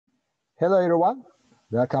Hello, everyone.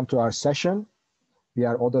 Welcome to our session. We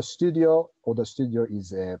are Oda Studio. Oda Studio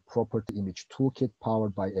is a property image toolkit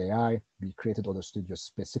powered by AI. We created Oda Studio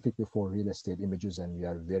specifically for real estate images, and we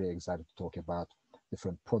are very excited to talk about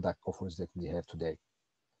different product offers that we have today.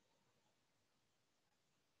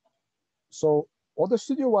 So Oda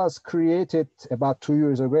Studio was created about 2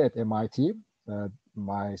 years ago at MIT.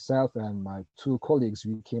 Myself and my two colleagues,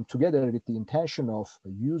 we came together with the intention of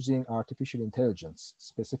using artificial intelligence,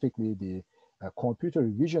 specifically the computer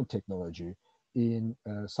vision technology in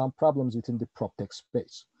some problems within the PropTech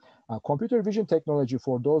space. Computer vision technology,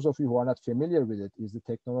 for those of you who are not familiar with it, is the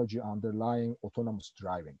technology underlying autonomous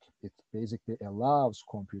driving. It basically allows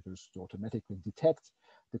computers to automatically detect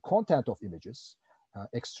the content of images,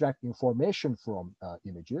 extract information from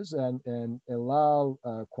images, and allow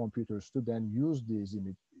computers to then use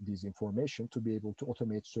these information to be able to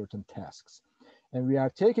automate certain tasks. And we are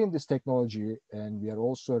taking this technology, and we are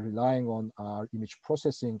also relying on our image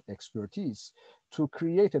processing expertise to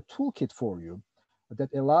create a toolkit for you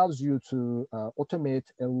that allows you to automate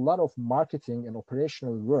a lot of marketing and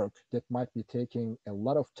operational work that might be taking a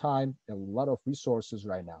lot of time, a lot of resources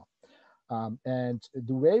right now. And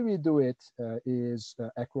the way we do it is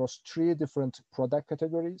across 3 different product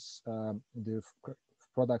categories. The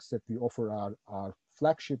products that we offer are our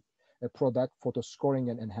flagship product, photo scoring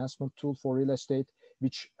and enhancement tool for real estate,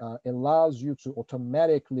 which allows you to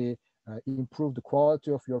automatically improve the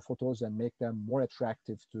quality of your photos and make them more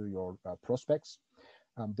attractive to your prospects.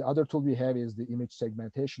 The other tool we have is the image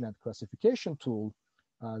segmentation and classification tool,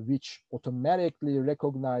 which automatically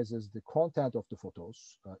recognizes the content of the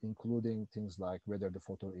photos, including things like whether the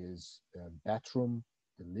photo is a bathroom,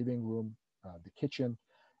 the living room, the kitchen,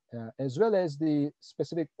 as well as the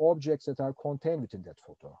specific objects that are contained within that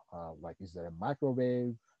photo, like is there a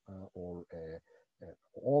microwave or an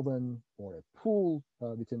oven or a pool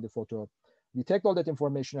within the photo. We take all that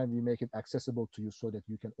information and we make it accessible to you so that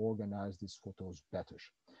you can organize these photos better.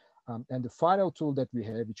 And the final tool that we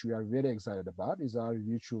have, which we are very excited about, is our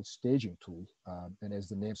virtual staging tool. And as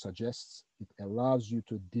the name suggests, it allows you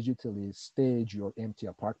to digitally stage your empty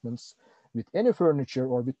apartments with any furniture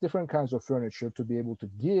or with different kinds of furniture to be able to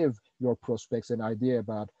give your prospects an idea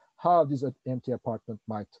about how this empty apartment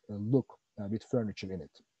might look with furniture in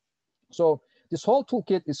it. So this whole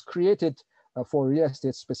toolkit is created for real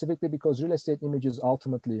estate specifically because real estate images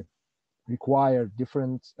ultimately require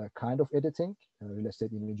different kind of editing. Real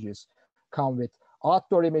estate images come with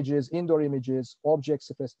outdoor images, indoor images,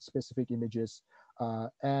 object-specific images,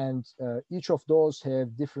 and each of those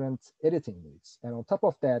have different editing needs. And on top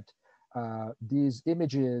of that, these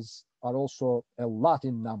images are also a lot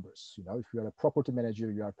in numbers. You know, if you are a property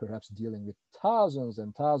manager, you are perhaps dealing with thousands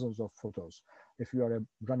and thousands of photos. If you are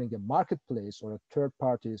running a marketplace or a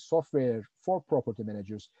third-party software for property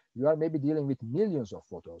managers, you are maybe dealing with millions of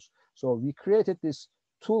photos. So we created this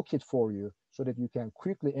toolkit for you so that you can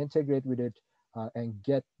quickly integrate with it and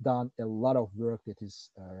get done a lot of work that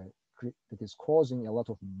is causing a lot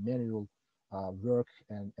of manual work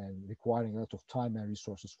and requiring a lot of time and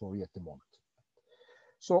resources for you at the moment.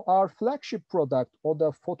 So our flagship product,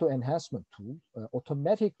 Oda Photo Enhancement Tool,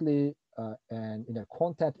 automatically and in a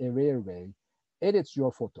content-aware way, edits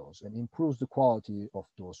your photos and improves the quality of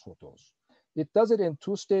those photos. It does it in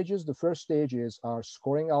 2 stages. The first stage is our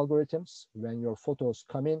scoring algorithms. When your photos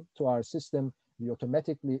come into our system, we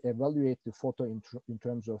automatically evaluate the photo in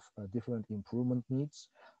terms of different improvement needs.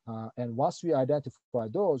 And once we identify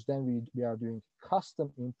those, then we are doing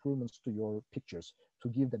custom improvements to your pictures to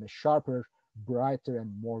give them a sharper, brighter,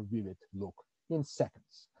 and more vivid look in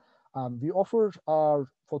seconds. We offer our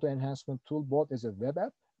photo enhancement tool both as a web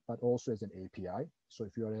app, but also as an API. So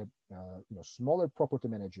if you're a smaller property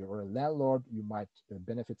manager or a landlord, you might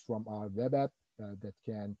benefit from our web app that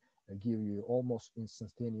can give you almost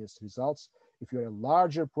instantaneous results. If you're a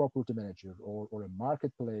larger property manager or a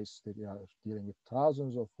marketplace that are dealing with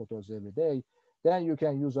thousands of photos every day, then you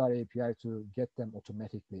can use our API to get them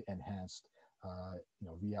automatically enhanced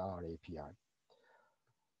via our API.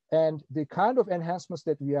 And the kind of enhancements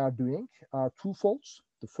that we are doing are twofold.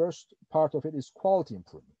 The first part of it is quality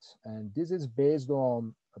improvement. And this is based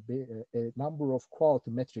on a number of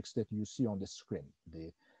quality metrics that you see on the screen.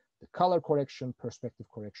 The color correction, perspective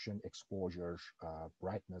correction, exposure,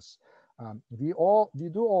 brightness. We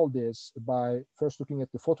do all this by first looking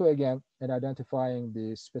at the photo again and identifying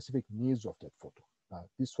the specific needs of that photo.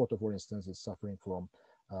 This photo, for instance, is suffering from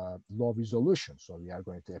low resolution. So we are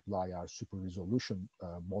going to apply our super resolution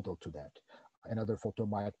model to that. Another photo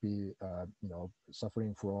might be,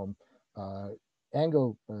 suffering from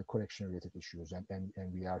angle correction related issues,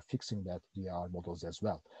 and we are fixing that via our models as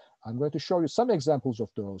well. I'm going to show you some examples of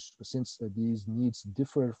those since these needs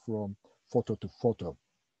differ from photo to photo.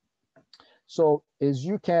 So as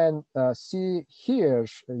you can see here,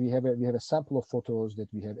 we have a sample of photos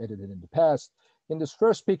that we have edited in the past. In this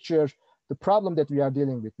first picture, the problem that we are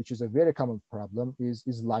dealing with, which is a very common problem, is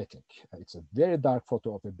lighting. It's a very dark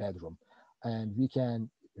photo of a bedroom, and we can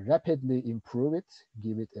rapidly improve it,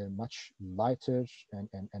 give it a much lighter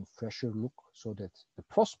and fresher look so that the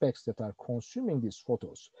prospects that are consuming these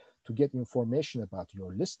photos to get information about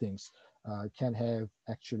your listings can have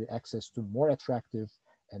actually access to more attractive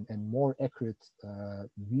and more accurate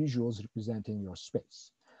visuals representing your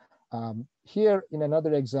space. Here in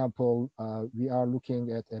another example, we are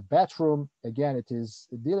looking at a bathroom. Again, it is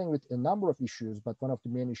dealing with a number of issues, but one of the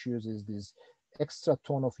main issues is this extra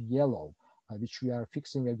tone of yellow, which we are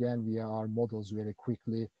fixing again via our models very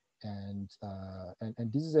quickly. And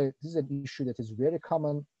this is an issue that is very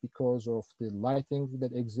common because of the lighting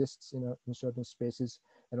that exists in certain spaces,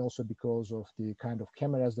 and also because of the kind of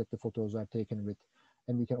cameras that the photos are taken with,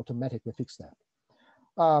 and we can automatically fix that.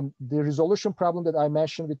 The resolution problem that I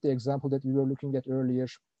mentioned with the example that we were looking at earlier,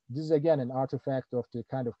 this is again an artifact of the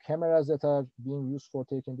kind of cameras that are being used for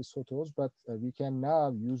taking these photos, but we can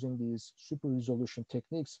now, using these super resolution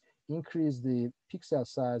techniques, increase the pixel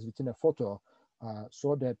size within a photo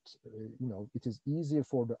so that it is easier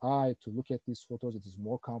for the eye to look at these photos. It is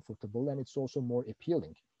more comfortable, and it's also more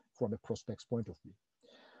appealing from a prospect's point of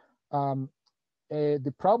view.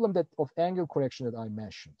 The problem of angle correction that I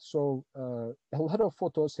mentioned. So a lot of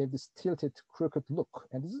photos have this tilted, crooked look,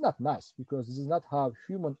 and this is not nice because this is not how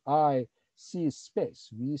human eye sees space.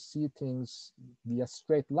 We see things via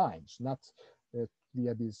straight lines, not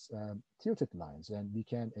via these tilted lines, and we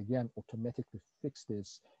can again automatically fix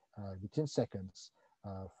this within seconds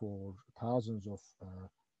for thousands of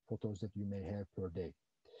photos that you may have per day.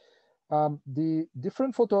 The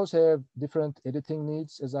different photos have different editing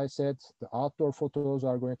needs. As I said, the outdoor photos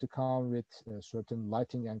are going to come with certain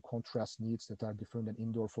lighting and contrast needs that are different than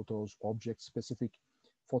indoor photos. Object-specific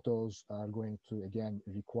photos are going to, again,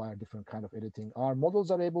 require different kind of editing. Our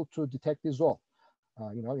models are able to detect this all.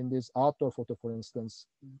 In this outdoor photo, for instance,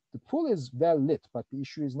 the pool is well lit, but the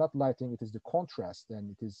issue is not lighting, it is the contrast,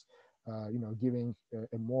 and it is, giving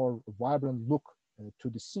a more vibrant look to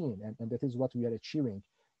the scene. And that is what we are achieving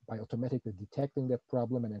by automatically detecting that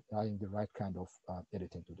problem and applying the right kind of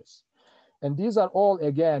editing to this. And these are all,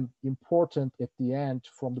 again, important at the end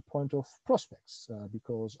from the point of prospects,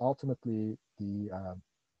 because ultimately the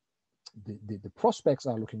prospects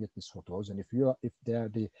are looking at these photos, and if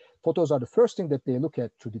the photos are the first thing that they look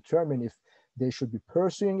at to determine if they should be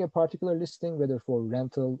pursuing a particular listing, whether for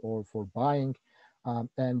rental or for buying,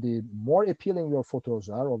 and the more appealing your photos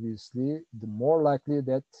are, obviously, the more likely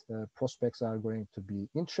that prospects are going to be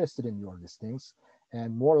interested in your listings,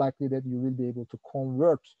 and more likely that you will be able to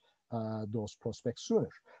convert those prospects sooner.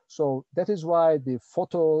 So that is why the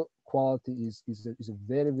photo quality is a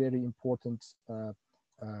very, very important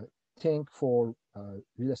thing for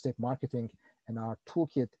real estate marketing, and our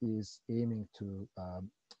toolkit is aiming to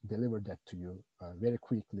deliver that to you very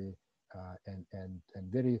quickly and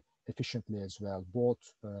very efficiently as well, both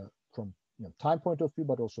from time point of view,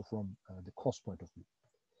 but also from the cost point of view.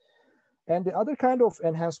 And the other kind of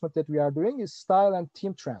enhancement that we are doing is style and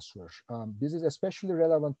theme transfer. This is especially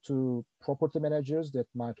relevant to property managers that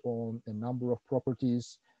might own a number of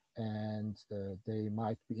properties, and they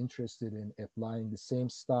might be interested in applying the same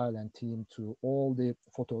style and theme to all the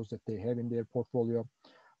photos that they have in their portfolio,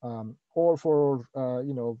 or for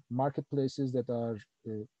marketplaces that are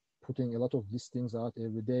putting a lot of listings out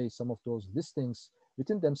every day. Some of those listings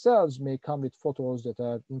within themselves may come with photos that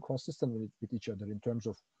are inconsistent with each other in terms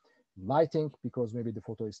of lighting, because maybe the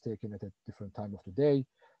photo is taken at a different time of the day,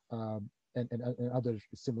 and other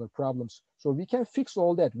similar problems. So we can fix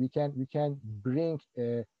all that. We can bring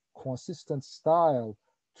a consistent style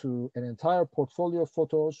to an entire portfolio of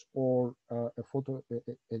photos, or a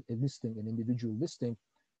listing, an individual listing,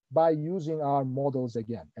 by using our models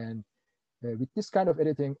again. And with this kind of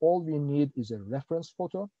editing, all we need is a reference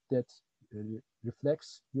photo that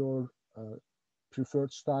reflects your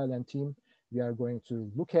preferred style and theme. We are going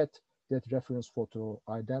to look at that reference photo,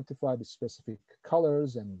 identify the specific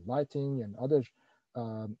colors and lighting and other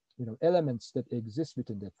elements that exist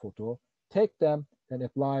within that photo, take them and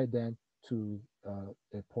apply them to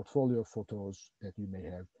a portfolio of photos that you may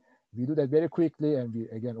have. We do that very quickly, and we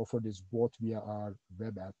again offer this both via our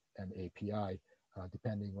web app and API.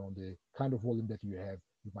 Depending on the kind of volume that you have,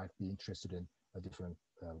 you might be interested in a different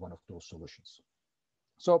one of those solutions.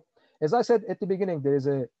 So, as I said at the beginning, there's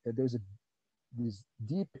this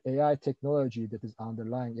deep AI technology that is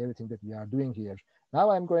underlying everything that we are doing here, Now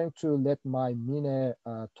I'm going to let my Mine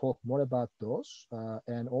talk more about those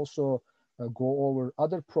and also go over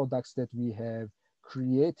other products that we have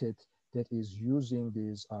created that is using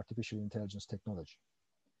this artificial intelligence technology.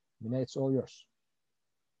 Mine, it's all yours.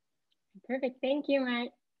 Perfect. Thank you, Matt.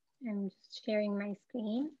 I'm just sharing my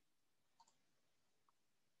screen.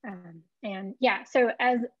 And yeah, so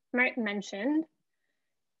as Martin mentioned,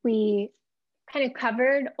 we kind of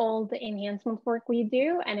covered all the enhancement work we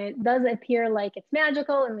do, and it does appear like it's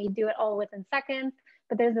magical and we do it all within seconds,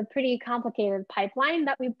 but there's a pretty complicated pipeline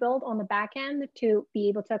that we built on the back end to be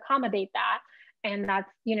able to accommodate that. And that's,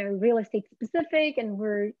 you know, real estate specific, and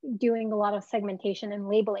we're doing a lot of segmentation and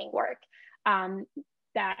labeling work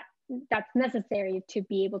that's necessary to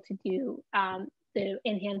be able to do the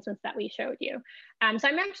enhancements that we showed you. So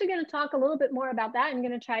I'm actually going to talk a little bit more about that. I'm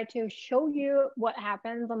going to try to show you what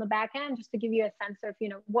happens on the back end, just to give you a sense of, you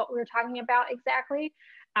know, what we're talking about exactly.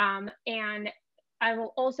 And I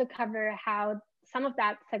will also cover how some of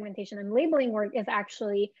that segmentation and labeling work is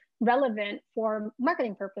actually relevant for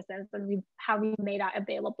marketing purposes, and how we made that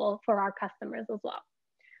available for our customers as well.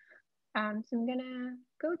 So I'm going to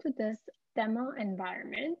go to this demo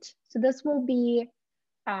environment. So this will be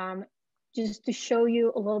just to show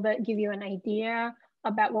you a little bit, give you an idea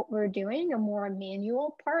about what we're doing, a more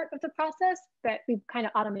manual part of the process, but we've kind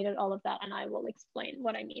of automated all of that, and I will explain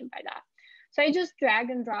what I mean by that. So I just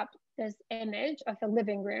drag and dropped this image of a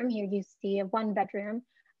living room. Here you see a 1-bedroom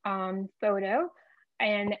photo,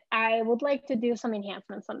 and I would like to do some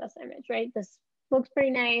enhancements on this image, right? This looks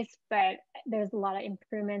pretty nice, but there's a lot of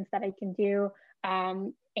improvements that I can do.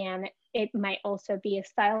 And it might also be a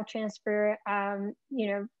style transfer, you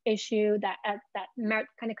know, issue that Mert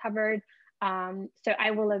kind of covered. So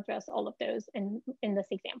I will address all of those in this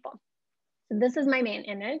example. So this is my main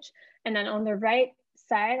image. And then on the right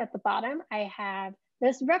side at the bottom, I have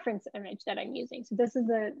this reference image that I'm using. So this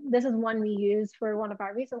is one we use for one of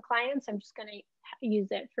our recent clients. I'm just gonna use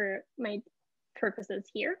it for my purposes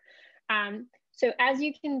here. So as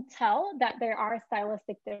you can tell that there are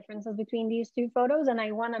stylistic differences between these two photos, and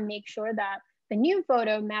I want to make sure that the new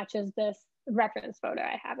photo matches this reference photo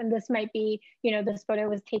I have. And this might be, you know, this photo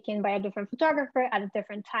was taken by a different photographer at a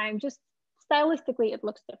different time. Just stylistically, it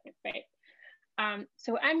looks different, right?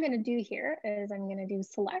 So what I'm going to do here is I'm going to do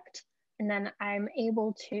select, and then I'm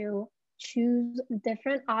able to choose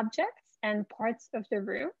different objects and parts of the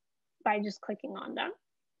room by just clicking on them.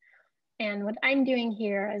 And what I'm doing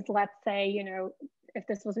here is, let's say, you know, if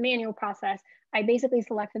this was a manual process, I basically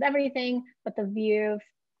selected everything but the view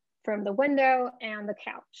from the window and the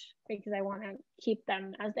couch, because I want to keep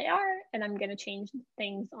them as they are, and I'm going to change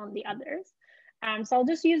things on the others. So I'll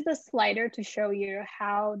just use the slider to show you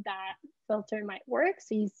how that filter might work.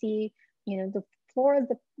 So you see, you know, the floors,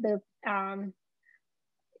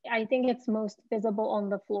 I think it's most visible on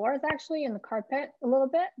the floors, actually, and the carpet a little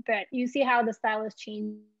bit, but you see how the style is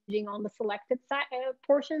changing on the selected side,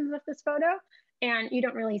 portions of this photo, and you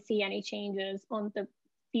don't really see any changes on the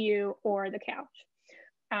view or the couch.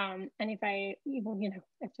 And if I, you know,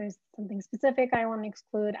 if there's something specific I want to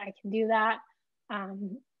exclude, I can do that.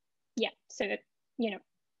 Yeah, so it, you know,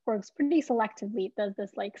 works pretty selectively. It does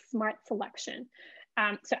this like smart selection.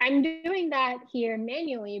 So I'm doing that here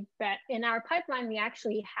manually, but in our pipeline, we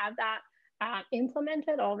actually have that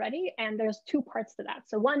implemented already. And there's two parts to that.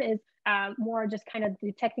 So one is more just kind of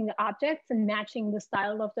detecting the objects and matching the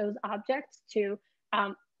style of those objects to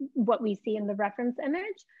what we see in the reference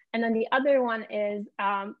image. And then the other one is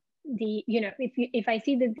you know, if I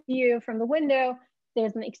see the view from the window,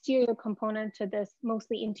 there's an exterior component to this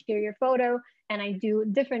mostly interior photo, and I do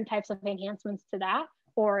different types of enhancements to that.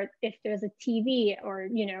 Or if there's a TV, or,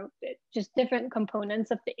 you know, just different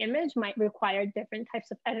components of the image might require different types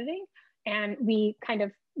of editing. And we kind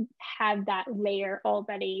of have that layer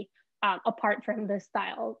already apart from the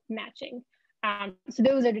style matching. So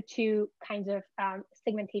those are the two kinds of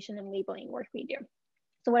segmentation and labeling work we do.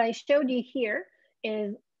 So what I showed you here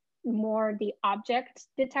is more the object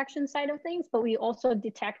detection side of things, but we also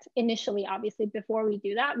detect initially, obviously, before we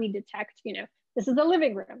do that, we detect, you know, this is a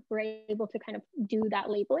living room. We're able to kind of do that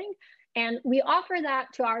labeling. And we offer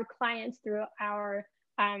that to our clients through our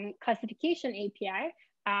classification API.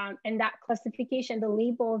 And that classification, the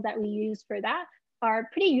labels that we use for that are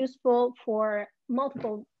pretty useful for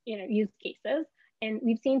multiple, you know, use cases. And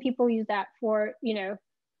we've seen people use that for, you know,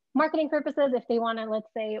 marketing purposes. If they want to,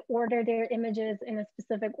 let's say, order their images in a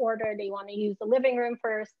specific order, they want to use the living room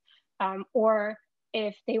first, or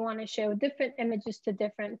if they want to show different images to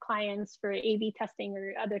different clients for A/B testing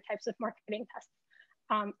or other types of marketing tests.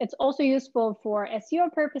 It's also useful for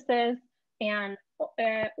SEO purposes and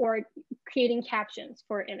or creating captions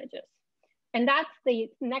for images. And that's the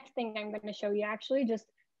next thing I'm going to show you, actually, just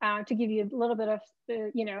to give you a little bit of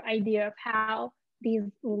the idea of how these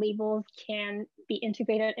labels can be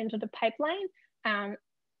integrated into the pipeline.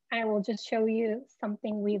 I will just show you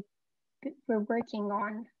something we're working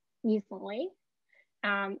on recently.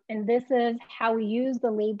 And this is how we use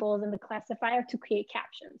the labels in the classifier to create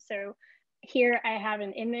captions. So here I have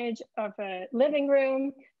an image of a living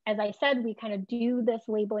room. As I said, we kind of do this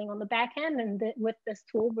labeling on the back end, and with this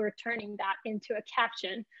tool, we're turning that into a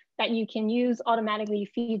caption that you can use automatically,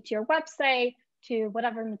 feed to your website, to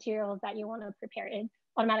whatever materials that you want to prepare. It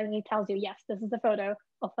automatically tells you, yes, this is a photo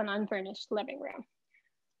of an unfurnished living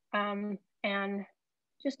room. And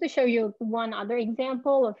just to show you one other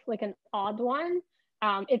example of like an odd one,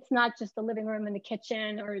 it's not just the living room and the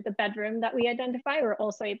kitchen or the bedroom that we identify. We're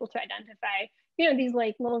also able to identify, these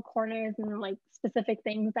like little corners and like specific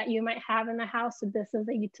things that you might have in the house. So this is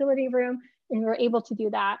a utility room, and we're able to do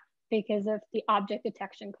that because of the object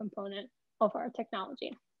detection component of our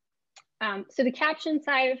technology. So the caption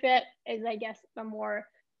side of it is, I guess, a more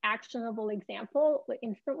actionable example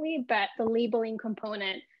instantly, but the labeling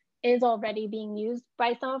component is already being used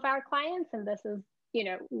by some of our clients. And this is,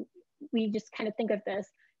 we just kind of think of this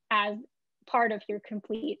as part of your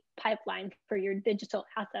complete pipeline for your digital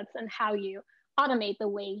assets and how you automate the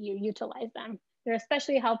way you utilize them. They're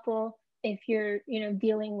especially helpful if you're,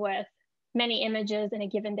 dealing with many images in a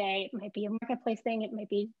given day. It might be a marketplace thing. It might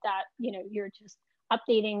be that, you're just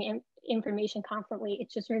updating information constantly. It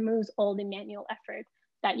just removes all the manual effort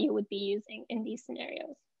that you would be using in these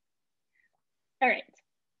scenarios. All right,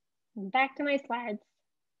 back to my slides.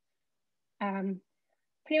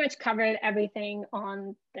 Pretty much covered everything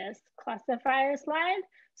on this classifier slide.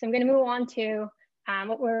 So I'm going to move on to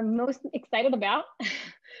what we're most excited about,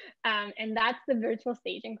 and that's the virtual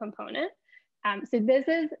staging component. So this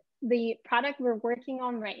is the product we're working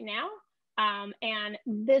on right now. And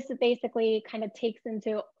this basically kind of takes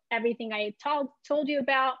into everything I told you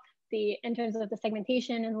about in terms of the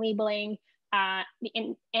segmentation and labeling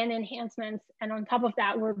and enhancements. And on top of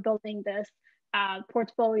that, we're building this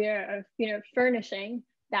portfolio of furnishing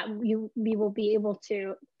that we will be able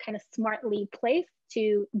to kind of smartly place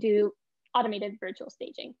to do automated virtual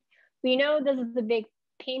staging. We know this is a big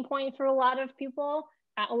pain point for a lot of people,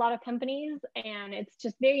 a lot of companies, and it's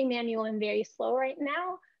just very manual and very slow right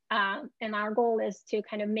now. And our goal is to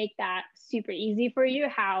kind of make that super easy for you,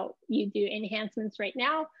 how you do enhancements right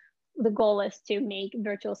now. The goal is to make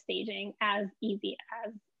virtual staging as easy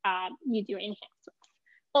as you do enhancements.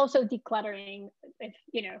 Also decluttering,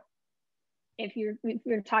 if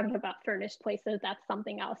you're talking about furnished places, that's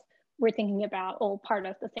something else we're thinking about, all part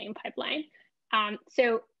of the same pipeline.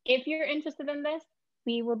 So if you're interested in this,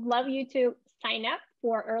 we would love you to sign up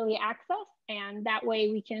for early access, and that way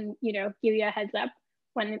we can, give you a heads up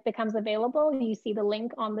when it becomes available. You see the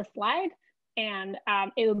link on the slide, and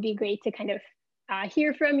it would be great to kind of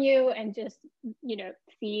hear from you and just,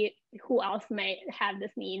 see who else might have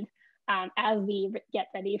this need as we get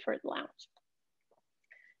ready for the launch.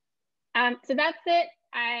 So that's it.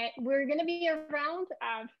 We're going to be around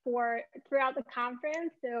throughout the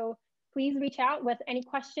conference, so please reach out with any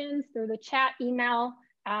questions through the chat, email.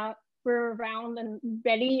 We're around and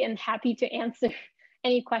ready and happy to answer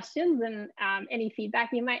any questions and any feedback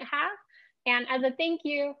you might have. And as a thank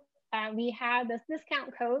you, we have this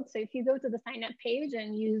discount code. So if you go to the sign up page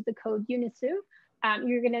and use the code Unissu,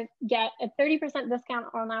 you're going to get a 30% discount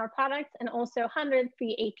on our products and also 100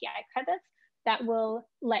 free API credits that will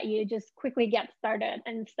let you just quickly get started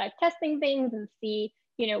and start testing things and see,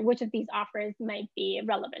 which of these offers might be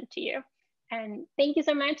relevant to you. And thank you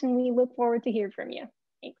so much, and we look forward to hear from you.